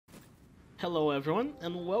Hello everyone,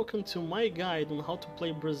 and welcome to my guide on how to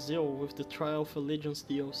play Brazil with the Trial of Allegiance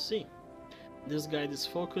DLC. This guide is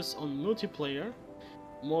focused on multiplayer,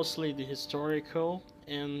 mostly the historical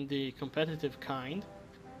and the competitive kind,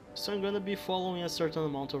 so I'm gonna be following a certain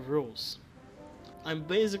amount of rules. I'm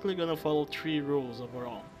basically gonna follow 3 rules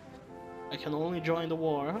overall. I can only join the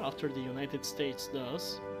war after the United States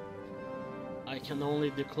does. I can only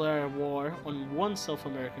declare war on one South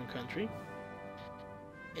American country.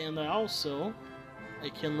 And I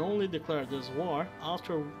can only declare this war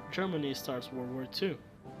after Germany starts World War II.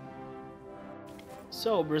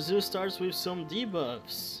 So, Brazil starts with some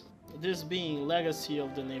debuffs. This being legacy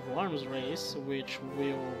of the naval arms race, which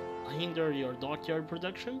will hinder your dockyard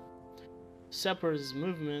production. Separatist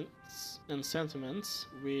movements and sentiments,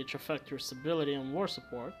 which affect your stability and war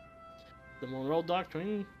support. The Monroe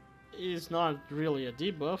Doctrine is not really a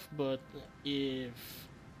debuff, but if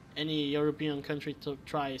any European country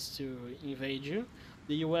tries to invade you,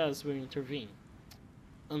 the US will intervene.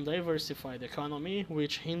 Undiversified economy,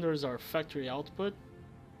 which hinders our factory output.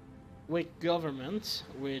 Weak government,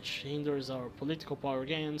 which hinders our political power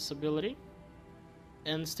gain and stability.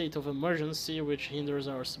 And state of emergency, which hinders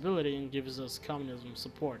our stability and gives us communism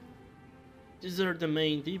support. These are the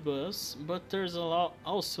main debuffs, but there's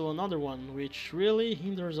also another one which really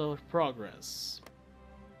hinders our progress.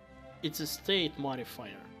 It's a state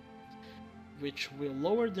modifier, which will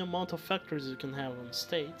lower the amount of factories you can have on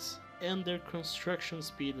states, and their construction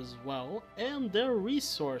speed as well, and their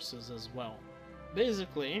resources as well.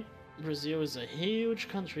 Basically, Brazil is a huge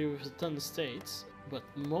country with a ton of states, but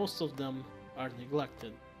most of them are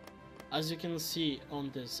neglected. As you can see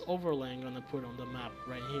on this overlay I'm gonna put on the map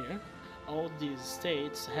right here, all these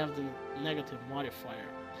states have the negative modifier.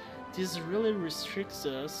 This really restricts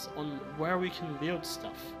us on where we can build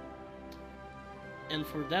stuff. And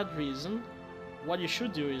for that reason, what you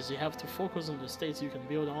should do is you have to focus on the states you can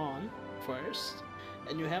build on first,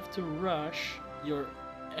 and you have to rush your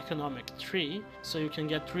economic tree so you can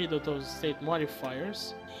get rid of those state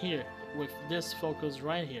modifiers here with this focus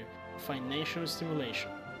right here, financial stimulation.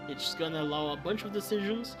 It's gonna allow a bunch of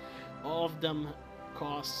decisions, all of them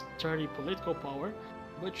cost 30 political power,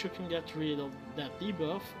 but you can get rid of that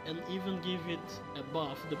debuff and even give it a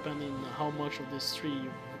buff depending on how much of this tree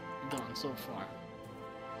you've done so far.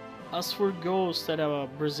 As for goals that a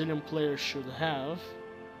Brazilian player should have,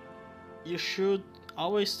 you should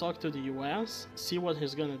always talk to the US, see what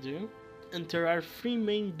he's gonna do, and there are 3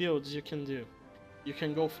 main builds you can do. You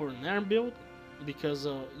can go for an air build, because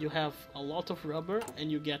you have a lot of rubber and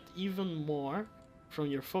you get even more from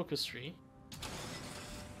your focus tree.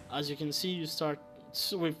 As you can see, you start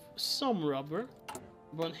with some rubber,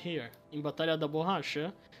 but here, in Batalha da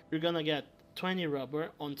Borracha, you're gonna get 20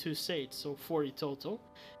 rubber on 2 states, so 40 total,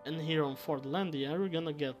 and here on Fordlandia we're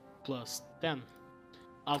gonna get plus 10.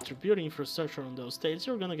 After building infrastructure on those states,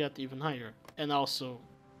 you're gonna get even higher, and also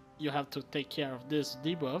you have to take care of this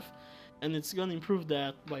debuff, and it's gonna improve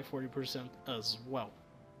that by 40% as well.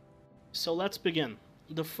 So let's begin.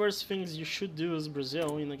 The first things you should do as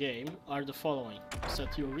Brazil in the game are the following: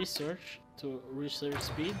 set your research to research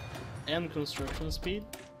speed and construction speed.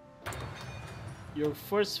 Your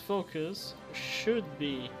first focus should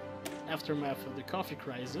be aftermath of the coffee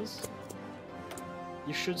crisis.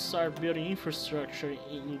 You should start building infrastructure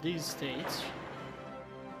in these states,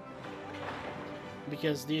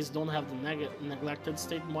 because these don't have the neglected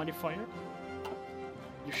state modifier.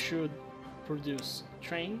 You should produce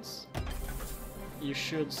trains. You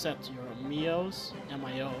should set your MIOs,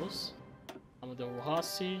 Amadeu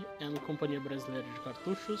Rossi and Compania Brasileira de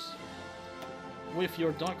Cartuchos. With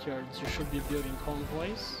your dockyards, you should be building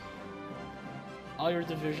convoys. All your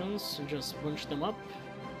divisions, just bunch them up.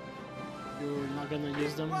 You're not gonna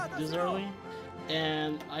use them this early,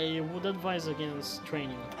 and I would advise against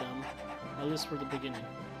training them, at least for the beginning.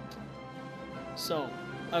 So,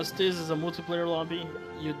 as this is a multiplayer lobby,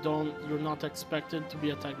 you're not expected to be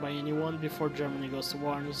attacked by anyone before Germany goes to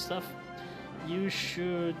war and stuff. You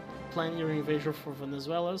should plan your invasion for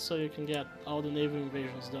Venezuela so you can get all the naval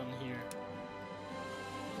invasions done here,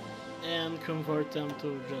 and convert them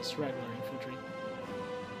to just regular infantry.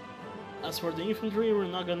 As for the infantry, we're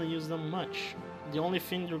not gonna use them much. The only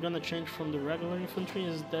thing you're gonna change from the regular infantry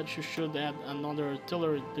is that you should add another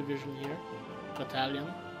artillery division here, battalion,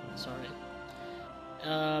 sorry.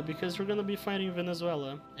 Because you're gonna be fighting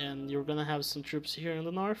Venezuela, and you're gonna have some troops here in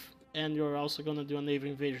the north, and you're also gonna do a naval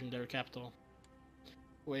invasion their capital,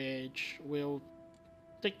 which will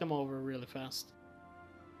take them over really fast.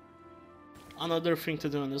 Another thing to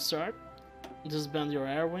do in the start, disband your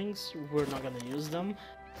air wings. We're not gonna use them,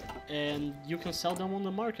 and you can sell them on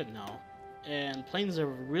the market now. and planes are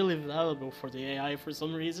really valuable for the AI for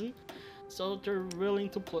some reason, so they're willing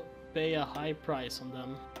to pay a high price on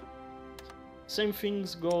them. Same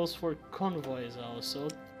things goes for convoys also.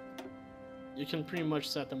 You can pretty much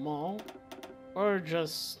set them all, or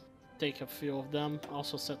just take a few of them,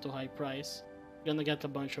 also set to high price. You're gonna get a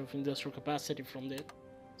bunch of industrial capacity from this.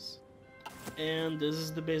 And this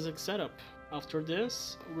is the basic setup. After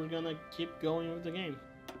this, we're gonna keep going with the game.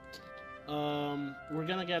 We're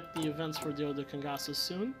gonna get the events for the other Cangaço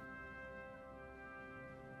soon.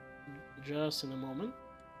 Just in a moment.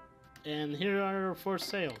 And here are our 4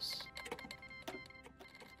 sales.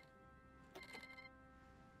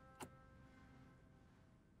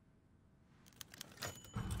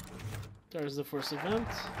 There's the first event.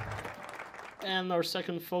 And our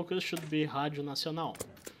second focus should be Nacional.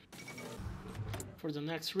 For the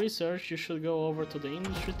next research, you should go over to the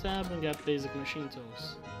industry tab and get basic machine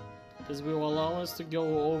tools. This will allow us to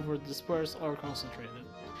go over dispersed or concentrated.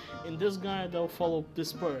 In this guide, I'll follow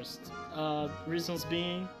dispersed. Reasons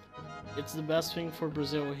being, it's the best thing for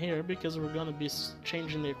Brazil here because we're gonna be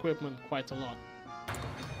changing the equipment quite a lot.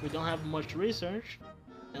 We don't have much research,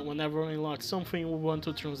 and whenever we unlock something, we want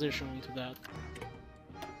to transition into that.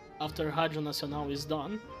 After Nacional is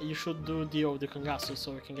done, you should do the Cangaço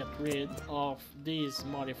so we can get rid of these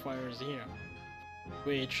modifiers here,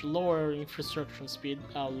 which lower infrastructure speed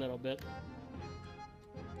a little bit.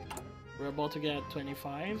 We're about to get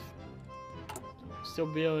 25. Still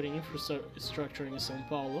building infrastructure in São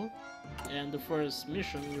Paulo, and the first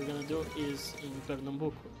mission we're gonna do is in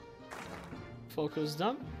Pernambuco. Focus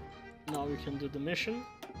done. Now we can do the mission.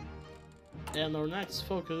 And our next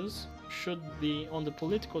focus should be on the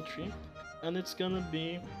political tree, and it's gonna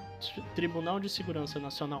be Tribunal de Segurança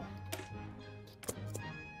Nacional.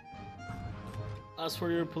 As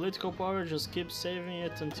for your political power, just keep saving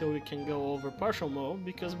it until we can go over partial mode,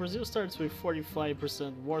 because Brazil starts with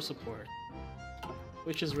 45% war support,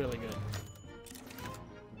 which is really good.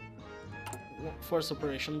 Force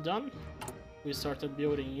operation done. We started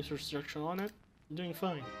building infrastructure on it, doing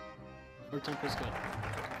fine. Our tempo is good.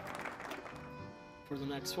 For the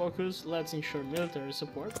next focus, let's ensure military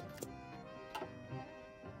support.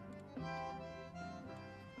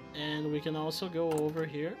 And we can also go over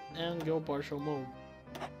here and go partial mode.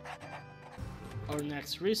 Our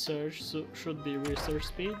next research should be research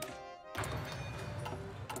speed.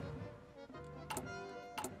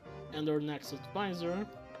 And our next advisor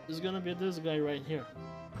is gonna be this guy right here,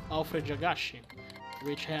 Alfred Jagashi,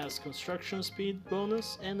 which has construction speed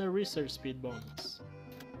bonus and a research speed bonus.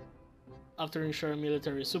 After ensuring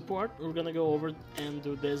military support, we're gonna go over and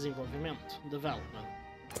do Desenvolvimento, development.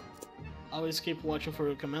 Always keep watching for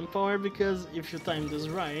your command power, because if you time this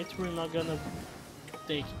right, we're not gonna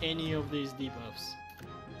take any of these debuffs.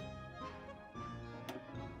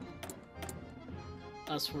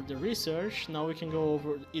 As for the research, now we can go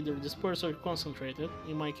over either dispersed or concentrated.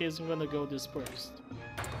 In my case, I'm gonna go dispersed.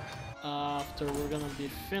 After we're gonna be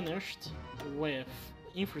finished with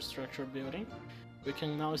infrastructure building, we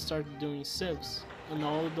can now start doing civs, and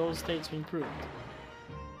all those states improved.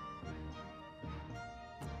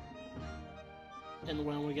 And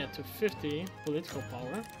when we get to 50 political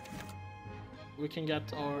power, we can get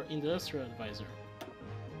our industrial advisor,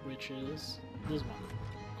 which is this one,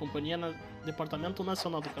 Compania Departamento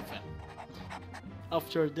Nacional do Café.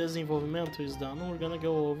 After Desenvolvimento is done, we're gonna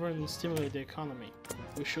go over and stimulate the economy.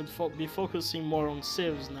 We should be focusing more on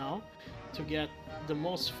civs now to get the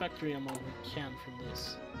most factory amount we can from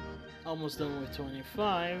this. Almost done with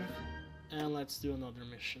 25, and let's do another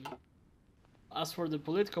mission. As for the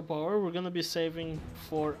political power, we're gonna be saving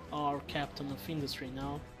for our captain of industry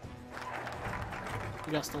now,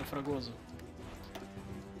 Gastão Fragoso.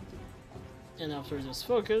 And after this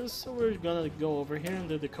focus, we're gonna go over here and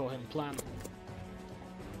do the Cohen Plan.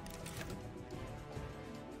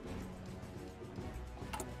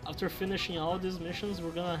 After finishing all these missions,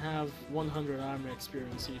 we're gonna have 100 army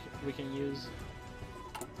experience we can use.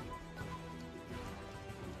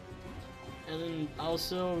 And then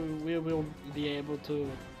also we will be able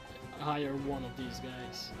to hire one of these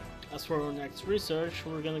guys. As for our next research,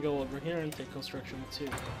 we're gonna go over here and take construction 2.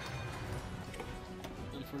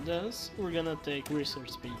 And for this, we're gonna take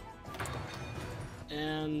research speed.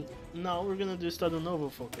 And now we're gonna do Estado Novo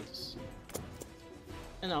focus.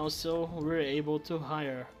 And also, we're able to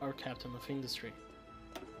hire our captain of industry.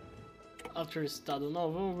 After Estado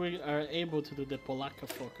Novo, we are able to do the Polaca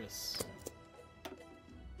focus.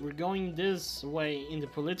 We're going this way in the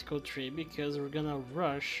political tree because we're gonna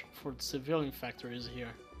rush for the civilian factories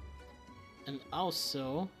here. And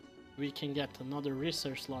also, we can get another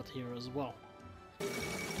research slot here as well.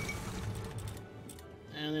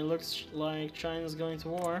 And it looks like China's going to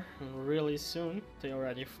war really soon. They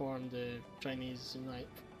already formed the Chinese United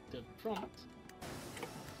Front.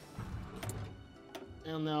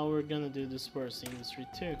 And now we're gonna do dispersed industry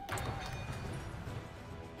too.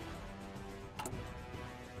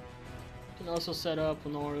 You can also set up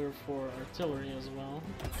an order for artillery as well.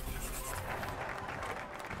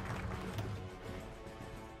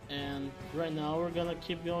 And right now we're gonna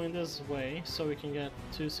keep going this way so we can get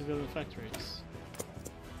 2 civilian factories.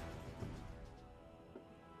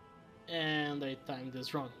 And I timed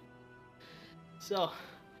this wrong. So,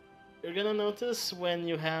 you're gonna notice when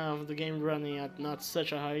you have the game running at not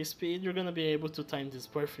such a high speed, you're gonna be able to time this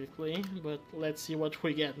perfectly, but let's see what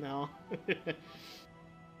we get now.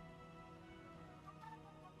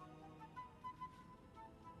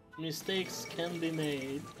 Mistakes can be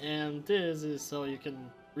made, and this is so you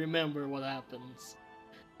can remember what happens.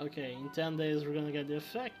 Okay, in 10 days we're gonna get the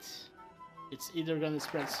effect. It's either gonna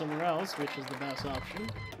spread somewhere else, which is the best option,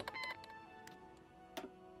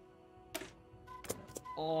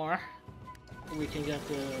 or we can get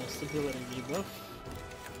the stability debuff.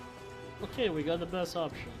 Okay, we got the best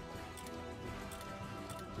option.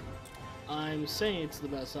 I'm saying it's the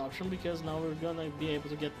best option because now we're gonna be able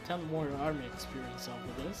to get 10 more army experience out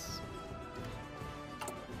of this.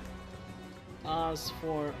 As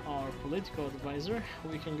for our political advisor,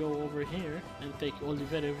 we can go over here and take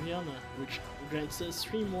Oliveira Viana, which grants us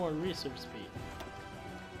 3 more research speed.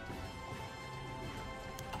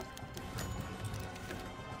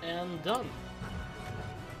 And done.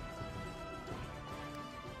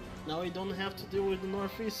 Now we don't have to deal with the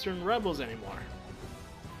northeastern rebels anymore.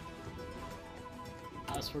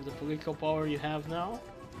 As for the political power you have now,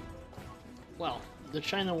 well, the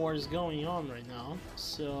China war is going on right now,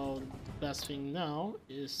 so the best thing now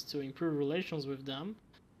is to improve relations with them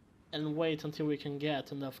and wait until we can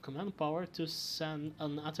get enough command power to send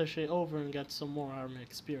an attaché over and get some more army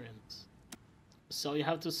experience. So you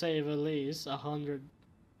have to save at least 100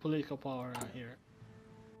 political power here.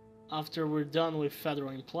 After we're done with Federal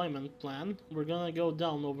Employment Plan, we're gonna go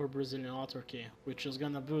down over Brazilian Autarky, which is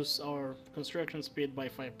gonna boost our construction speed by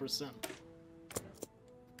 5%.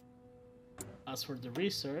 As for the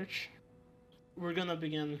research, we're gonna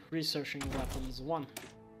begin researching weapons 1.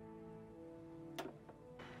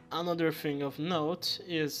 Another thing of note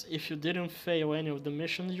is if you didn't fail any of the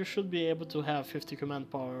missions, you should be able to have 50 command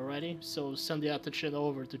power already, so send the attaché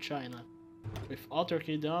over to China. With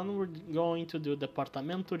Autarky done, we're going to do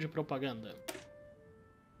Departamento de Propaganda.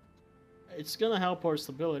 It's gonna help our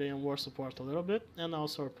stability and war support a little bit, and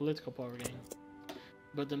also our political power gain.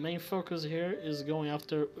 But the main focus here is going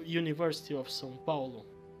after University of São Paulo,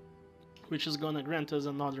 which is gonna grant us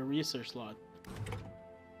another research slot.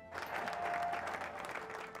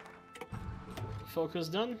 Focus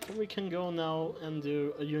done, we can go now and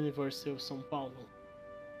do a University of São Paulo.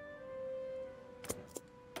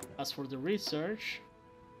 As for the research,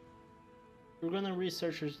 we're gonna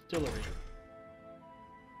research artillery.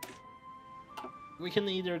 We can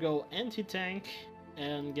either go anti-tank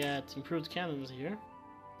and get improved cannons here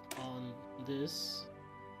on this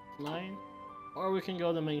line, or we can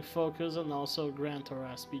go the main focus and also grant our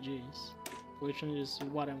SPGs, which is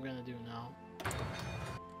what I'm gonna do now.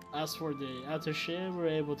 As for the attaché, we're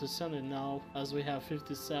able to send it now as we have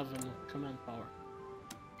 57 command power.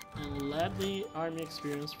 And let the army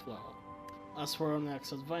experience flow. As for our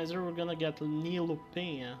next advisor, we're gonna get Nilo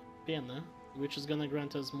Pena, which is gonna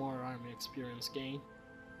grant us more army experience gain.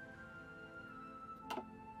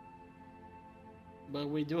 But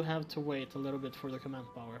we do have to wait a little bit for the command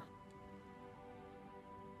power.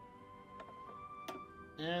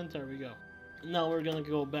 And there we go. Now we're gonna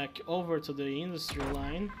go back over to the industry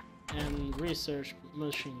line and research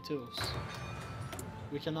machine tools.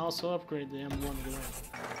 We can also upgrade the M1 Grenade.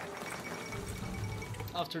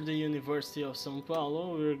 After the University of São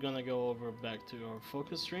Paulo, we're gonna go over back to our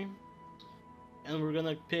focus stream, and we're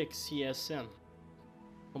gonna pick CSN,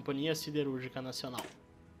 Compania Siderúrgica Nacional.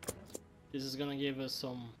 This is gonna give us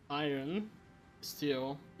some iron,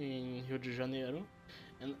 steel in Rio de Janeiro,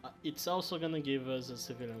 and it's also gonna give us a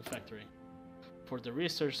civilian factory. For the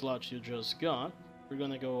research slot you just got, we're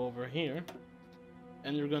gonna go over here,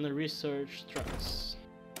 and you're gonna research trucks.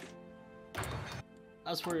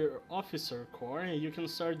 As for your officer corps, you can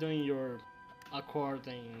start doing your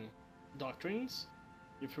according doctrines.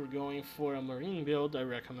 If you're going for a marine build, I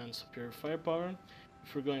recommend superior firepower.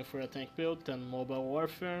 If you're going for a tank build, then mobile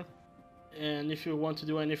warfare. And if you want to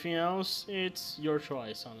do anything else, it's your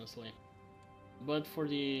choice, honestly. But for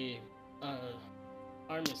the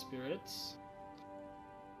army spirits,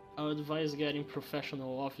 I would advise getting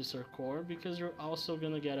professional officer corps because you're also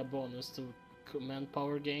gonna get a bonus to command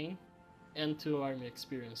power gain, and 2 army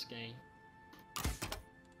experience gain.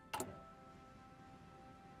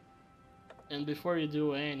 And before you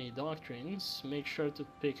do any doctrines, make sure to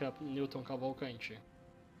pick up Newton Cavalcante.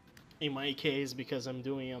 In my case, because I'm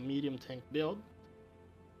doing a medium tank build,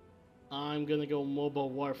 I'm gonna go Mobile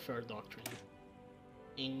Warfare Doctrine.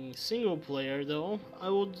 In single player though, I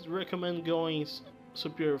would recommend going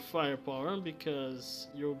Superior Firepower because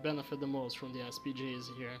you'll benefit the most from the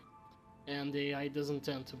SPGs here. And the AI doesn't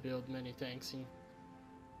tend to build many tanks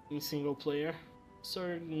in single player, so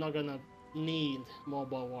you're not gonna need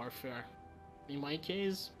Mobile Warfare. In my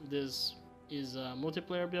case, this is a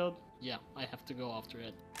multiplayer build. Yeah, I have to go after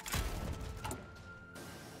it.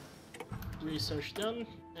 Research done,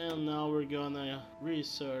 and now we're gonna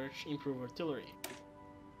research Improve Artillery.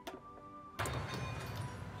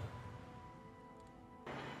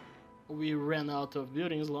 We ran out of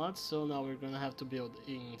building slots, so now we're gonna have to build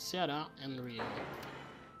in Ceará and Rio.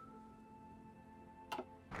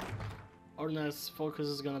 Our next focus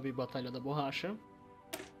is gonna be Batalha da Borracha,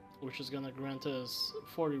 which is gonna grant us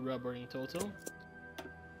 40 rubber in total,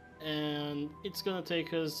 and it's gonna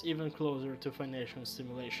take us even closer to financial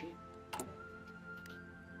stimulation.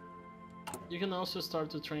 You can also start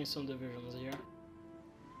to train some divisions here.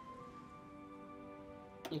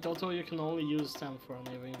 In total, you can only use 10 for a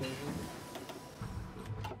naval invasion.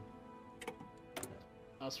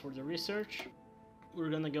 As for the research, we're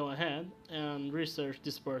gonna go ahead and research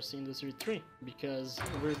Dispersed Industry 3, because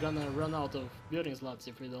we're gonna run out of building slots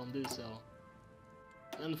if we don't do so.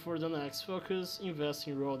 And for the next focus, invest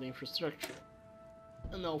in road infrastructure.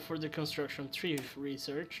 And now for the Construction 3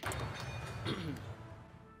 research.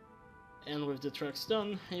 And with the trucks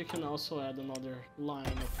done, you can also add another line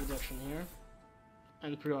of production here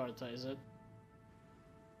and prioritize it.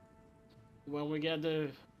 When we get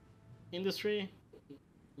the industry,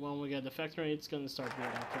 when we get the factory, it's gonna start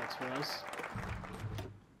building trucks for us.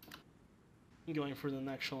 Going for the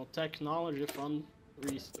National Technology Fund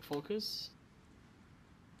focus.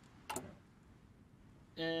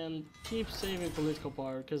 And keep saving political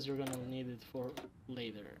power because you're gonna need it for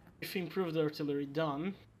later. If you improve the artillery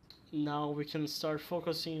done, now we can start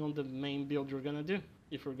focusing on the main build you're gonna do.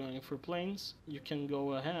 If you're going for planes, you can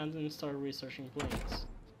go ahead and start researching planes.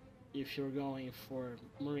 If you're going for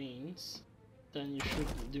marines, then you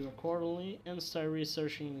should do accordingly and start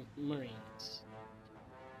researching marines.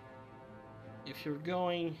 If you're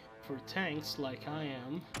going for tanks like I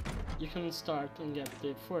am, you can start and get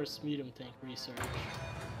the first medium tank research.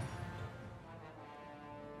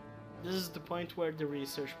 This is the point where the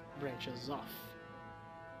research branches off.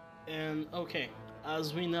 And okay,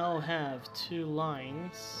 as we now have 2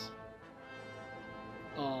 lines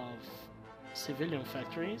of civilian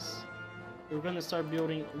factories, we're gonna start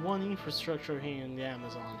building 1 infrastructure here in the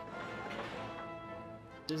Amazon.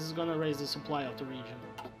 This is gonna raise the supply of the region.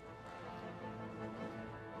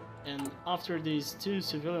 And after these 2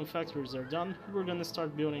 civilian factories are done, we're gonna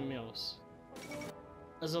start building mills.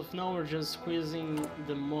 As of now, we're just squeezing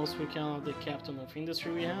the most we can of the captain of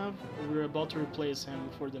industry we have. We're about to replace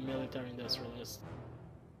him for the military industrialist.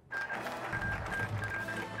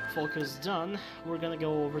 Focus done, we're gonna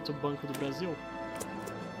go over to Banco do Brasil.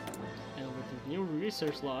 And with the new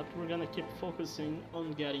research lot, we're gonna keep focusing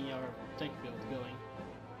on getting our tank build going.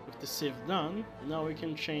 With the civ done, now we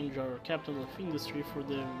can change our captain of industry for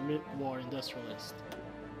the mid-war industrialist.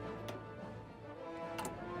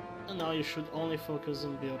 And now you should only focus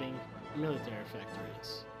on building military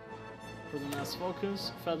factories. For the next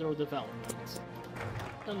focus, federal development.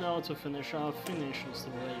 And now to finish off, financial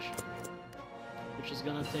stimulation, which is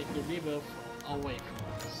gonna take the debuff away from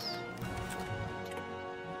us.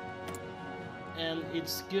 And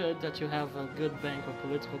it's good that you have a good bank of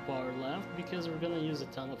political power left, because we're gonna use a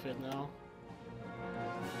ton of it now.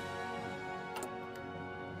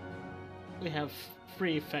 We have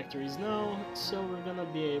 3 factories now, so we're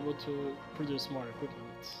gonna be able to produce more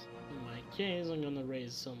equipment. In my case, I'm gonna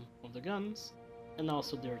raise some of the guns, and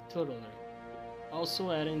also the artillery. Also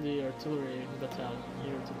adding the artillery battalion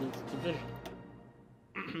here to this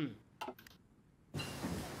division.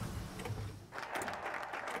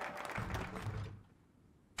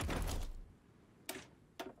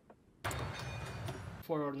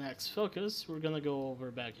 For our next focus, we're gonna go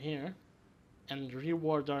over back here and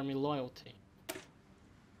reward army loyalty.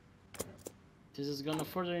 This is gonna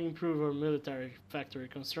further improve our military factory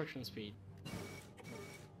construction speed.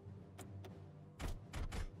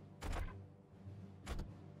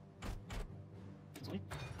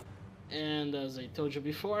 And as I told you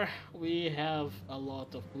before, we have a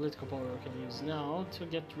lot of political power we can use now to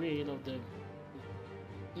get rid of the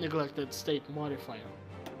neglected state modifier.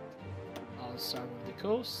 start with the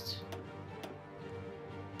coast,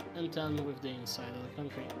 and then with the inside of the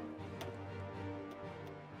country.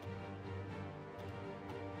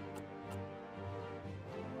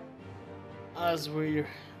 As we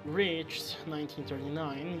reached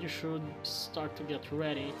 1939, you should start to get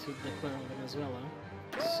ready to declare Venezuela.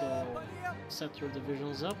 So set your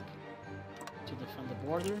divisions up to defend the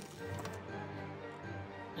border,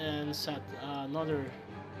 and set another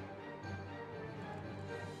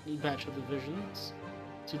batch of divisions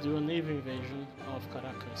to do a navy invasion of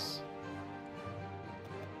Caracas.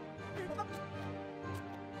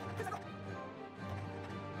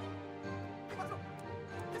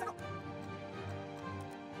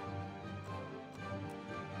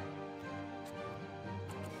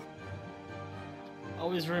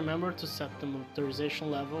 Always remember to set the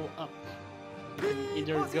militarization level up. You can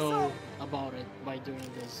either go about it by doing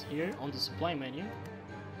this here on the supply menu,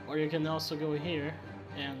 or you can also go here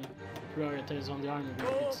and prioritize on the army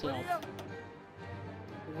group itself.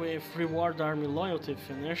 With reward army loyalty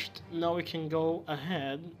finished, now we can go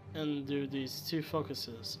ahead and do these two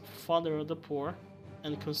focuses: further the poor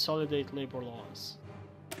and consolidate labor laws.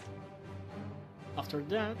 After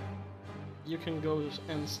that, you can go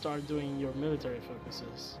and start doing your military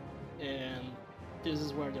focuses, and this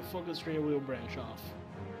is where the focus tree will branch off.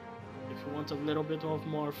 If you want a little bit of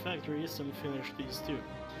more factories, then finish these two.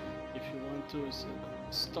 If you want to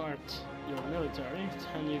start your military,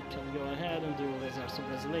 then you can go ahead and do Exército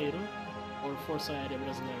Brasileiro or Força Aérea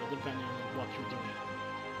Brasileira, depending on what you're doing.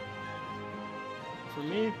 For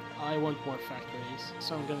me, I want more factories,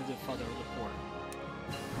 so I'm gonna do Father of the Poor.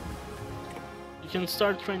 You can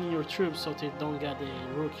start training your troops so they don't get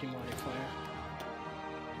a rookie modifier.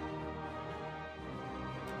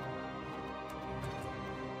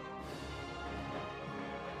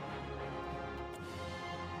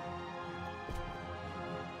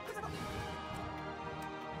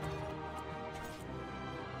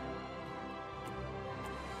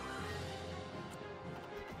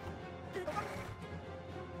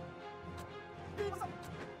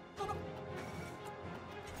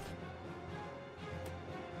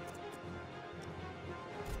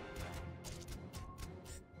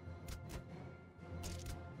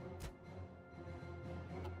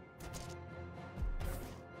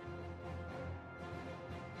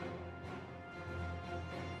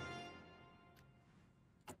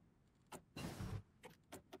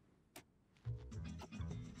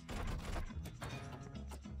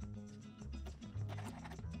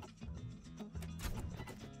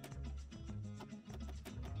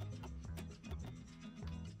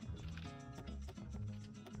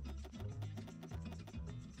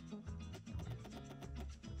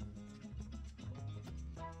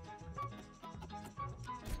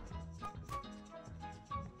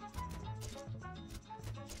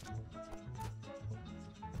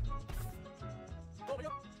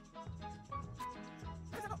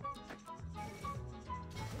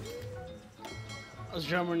 As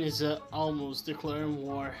Germany is almost declaring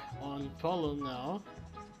war on Poland now,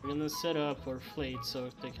 we're gonna set up our fleet so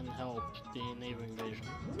they can help the naval invasion.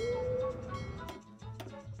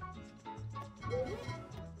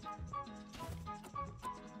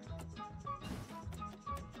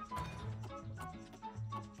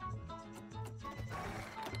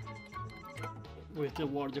 With the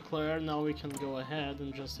war declared, now we can go ahead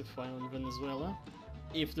and justify on Venezuela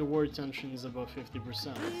if the war tension is above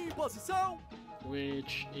 50%.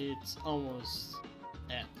 Which it's almost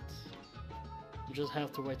at. You just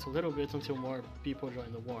have to wait a little bit until more people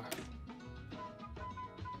join the war.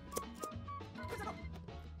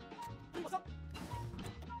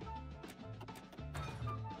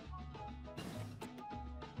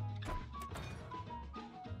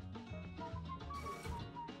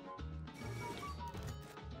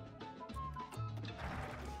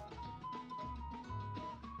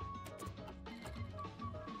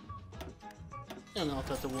 And now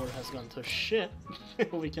that the war has gone to shit,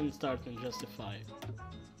 we can start and justify.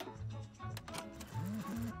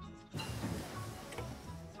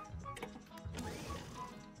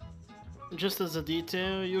 Just as a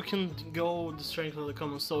detail, you can go the strength of the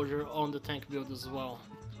common soldier on the tank build as well.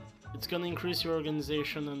 It's gonna increase your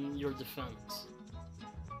organization and your defense.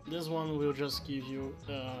 This one will just give you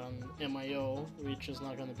MIO, which is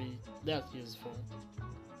not gonna be that useful.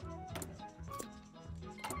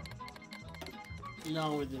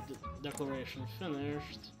 Now with the declaration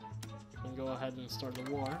finished, you can go ahead and start the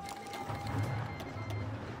war.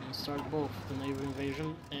 And start both the naval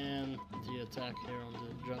invasion and the attack here on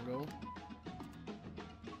the jungle.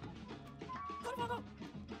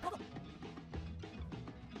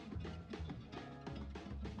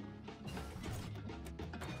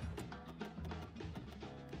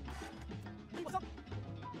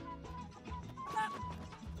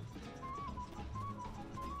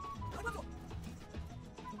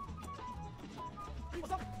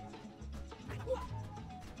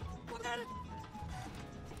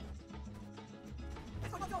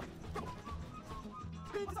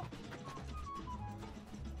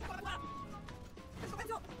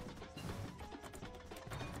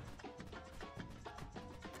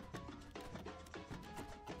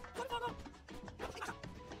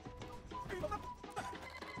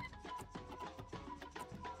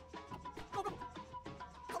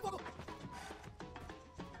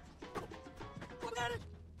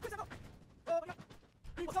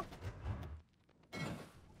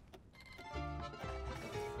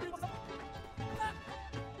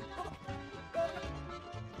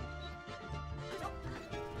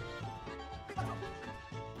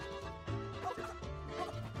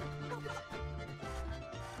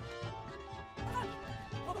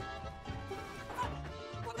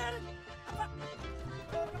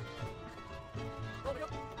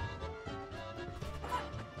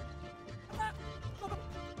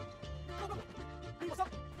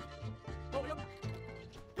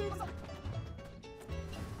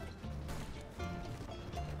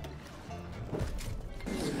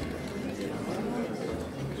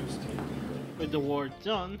 With the war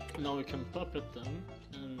done, now we can puppet them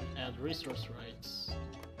and add resource rights.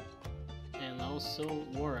 And also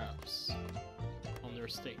war apps on their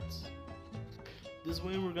states. This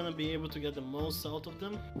way we're gonna be able to get the most out of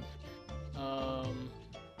them.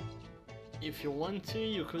 If you want to,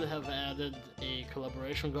 you could have added a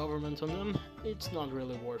collaboration government on them. It's not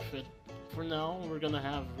really worth it. For now, we're gonna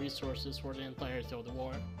have resources for the entirety of the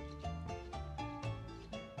war.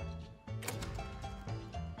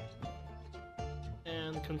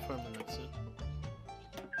 And confirm and that's it.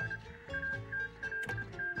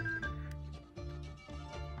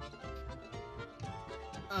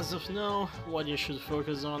 As of now, what you should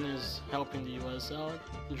focus on is helping the US out,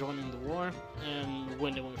 joining the war, and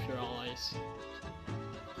winning with your allies.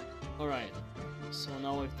 Alright, so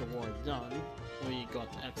now with the war done, we got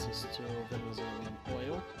access to Venezuelan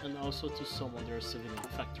oil and also to some of their civilian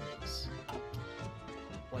factories.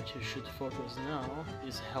 What you should focus now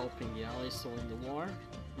is helping the allies to win the war,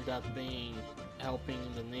 that being helping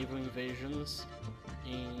in the naval invasions.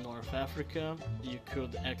 In North Africa, you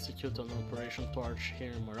could execute an Operation Torch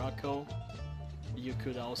here in Morocco. You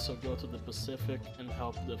could also go to the Pacific and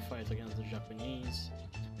help the fight against the Japanese.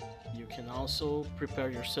 You can also prepare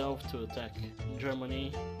yourself to attack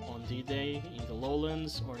Germany on D-Day in the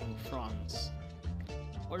lowlands or in France.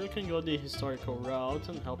 Or you can go the historical route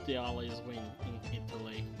and help the Allies win in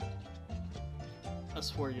Italy. As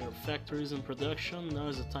for your factories and production, now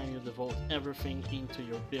is the time you devote everything into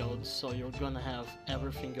your build, so you're gonna have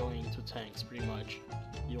everything going into tanks pretty much.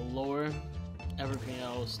 You'll lower everything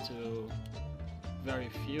else to very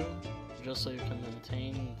few, just so you can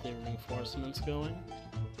maintain the reinforcements going.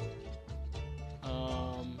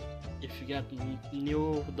 If you get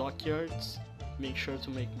new dockyards, make sure to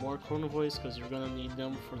make more convoys because you're gonna need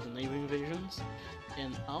them for the naval invasions.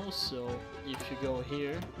 And also, if you go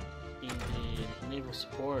here in the naval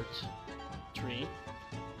support tree,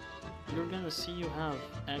 you're gonna see you have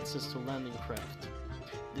access to landing craft.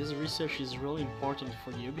 This research is really important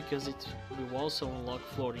for you because it will also unlock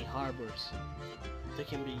floating harbors. They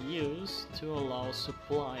can be used to allow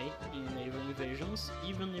supply in naval invasions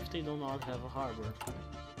even if they do not have a harbor.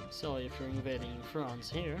 So if you're invading France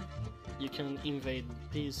here, you can invade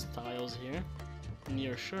these tiles here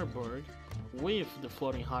near Cherbourg with the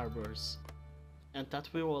floating harbors. And that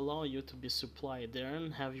will allow you to be supplied there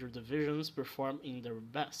and have your divisions perform in their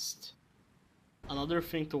best. Another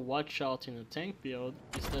thing to watch out in a tank build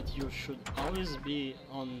is that you should always be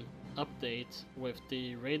on update with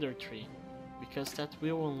the radar tree, because that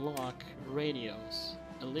will unlock radios.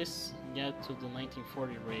 At least get to the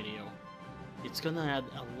 1940 radio. It's gonna add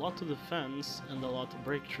a lot to defense and a lot to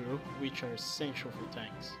breakthrough, which are essential for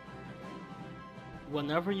tanks.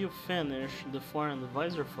 Whenever you finish the foreign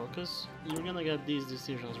advisor focus, you're gonna get these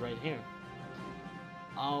decisions right here.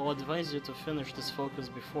 I'll advise you to finish this focus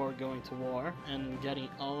before going to war and getting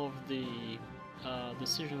all of the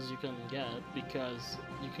decisions you can get, because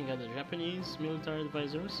you can get the Japanese military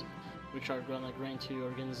advisors, which are gonna grant you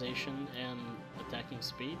organization and attacking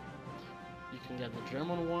speed. You can get the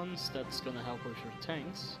German ones, that's gonna help with your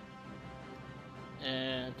tanks.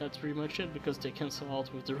 And that's pretty much it, because they cancel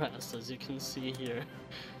out with the rest, as you can see here.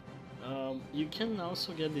 You can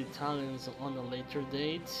also get the Italians on a later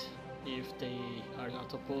date if they are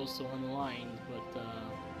not opposed to online, but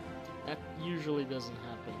that usually doesn't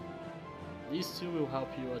happen. These two will help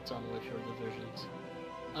you a ton with your divisions.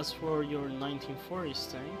 As for your 1940s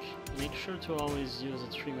tank, make sure to always use a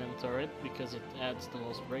 3-man turret because it adds the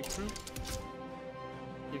most breakthrough.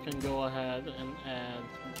 You can go ahead and add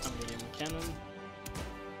a medium cannon,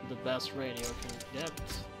 the best radio you can get,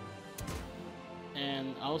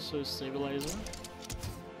 and also a stabilizer.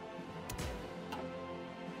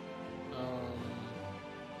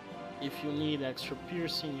 If you need extra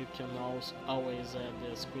piercing, you can always add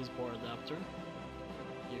the squeeze bore adapter.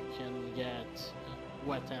 You can get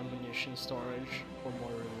wet ammunition storage for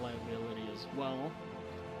more reliability as well.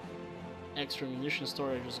 Extra ammunition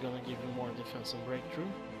storage is gonna give you more defense and breakthrough.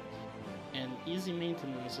 And easy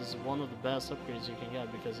maintenance is one of the best upgrades you can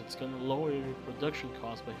get because it's gonna lower your production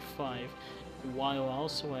cost by 5 while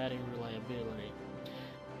also adding reliability.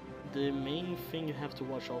 The main thing you have to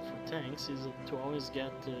watch out for tanks is to always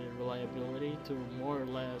get the reliability to more or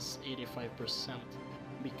less 85%,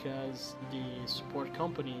 because the support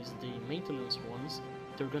companies, the maintenance ones,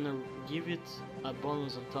 they're gonna give it a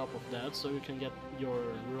bonus on top of that, so you can get your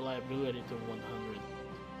reliability to 100.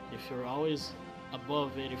 If you're always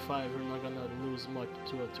above 85, you're not gonna lose much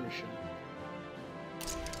to attrition.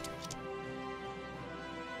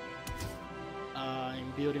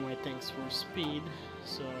 I'm building my tanks for speed,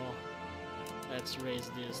 so let's raise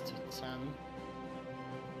this to 10.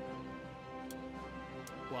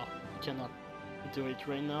 well, cannot do it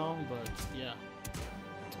right now, but yeah.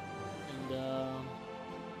 And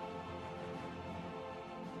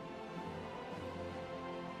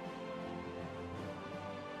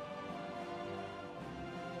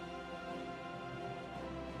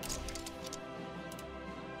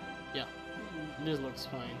yeah, this looks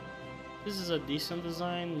fine. This is a decent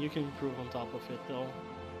design, you can improve on top of it though.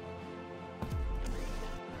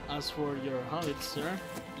 As for your howitzer,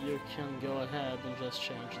 you can go ahead and just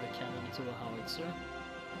change the cannon to a howitzer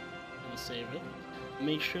and save it.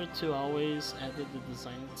 Make sure to always edit the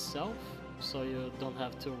design itself, so you don't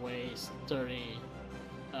have to waste 30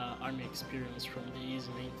 army experience from the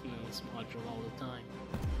easy maintenance module all the time.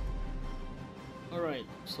 Alright,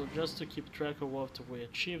 so just to keep track of what we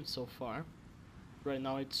achieved so far, right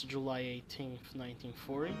now it's July 18th,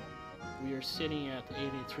 1940. We are sitting at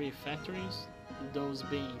 83 factories, those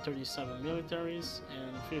being 37 militaries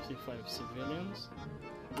and 55 civilians.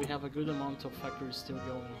 We have a good amount of factories still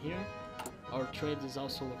going here. Our trade is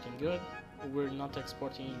also looking good. We're not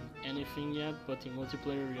exporting anything yet, but in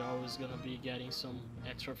multiplayer you're always gonna be getting some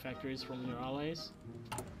extra factories from your allies.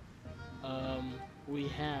 We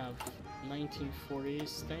have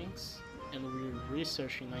 1940s tanks, and we're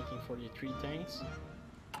researching 1943 tanks.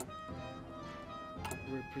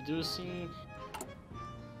 We're producing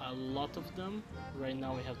a lot of them. Right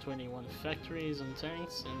now we have 21 factories on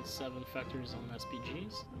tanks and 7 factories on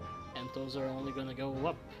SPGs, and those are only gonna go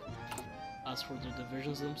up. As for the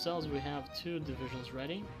divisions themselves, we have 2 divisions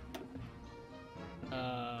ready.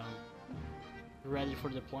 Ready for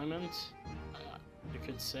deployment, you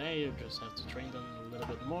could say. You just have to train them a little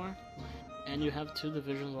bit more. And you have 2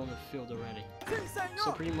 divisions on the field already.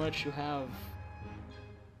 So pretty much you have...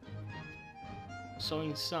 So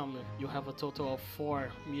in sum, you have a total of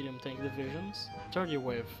 4 medium tank divisions, 30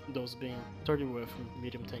 with those being 30 with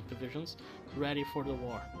medium tank divisions, ready for the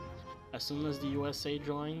war. As soon as the USA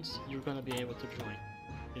joins, you're gonna be able to join.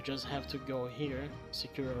 You just have to go here,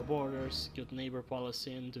 secure our borders, good neighbor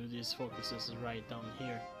policy, and do these focuses right down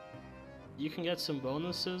here. You can get some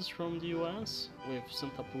bonuses from the US. With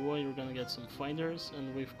Santa Pua, you're gonna get some fighters,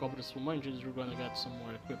 and with Cobras Fumanges, you're gonna get some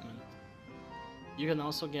more equipment. You can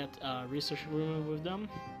also get a research agreement with them,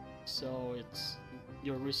 so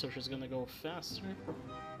your research is gonna go faster.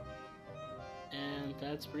 And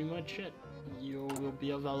that's pretty much it. You will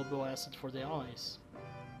be a valuable asset for the allies.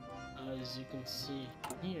 As you can see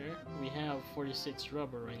here, we have 46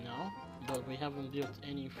 rubber right now, but we haven't built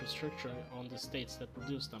any infrastructure on the states that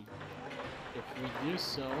produce them. If we do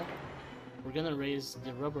so, we're gonna raise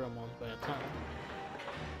the rubber amount by a ton.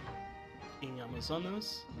 In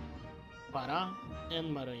Amazonas, Pará,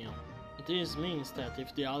 and Maranhão. This means that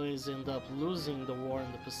if the allies end up losing the war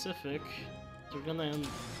in the Pacific,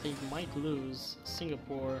 they might lose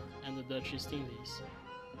Singapore and the Dutch East Indies.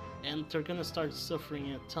 And they're gonna start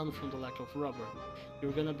suffering a ton from the lack of rubber.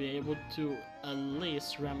 You're gonna be able to at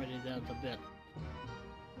least remedy that a bit.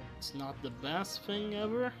 It's not the best thing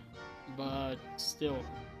ever, but still,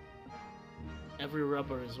 every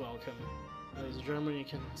rubber is welcome. As Germany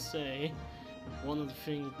can say, one of the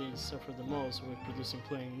things they suffer the most with producing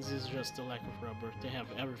planes is just the lack of rubber. They have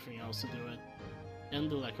everything else to do it. And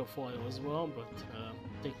the lack of oil as well, but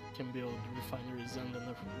they can build refineries and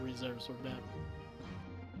enough reserves for that.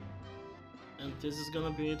 And this is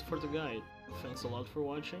gonna be it for the guide. Thanks a lot for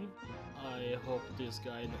watching. I hope this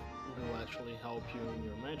guide will actually help you in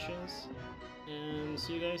your matches, and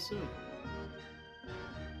see you guys soon.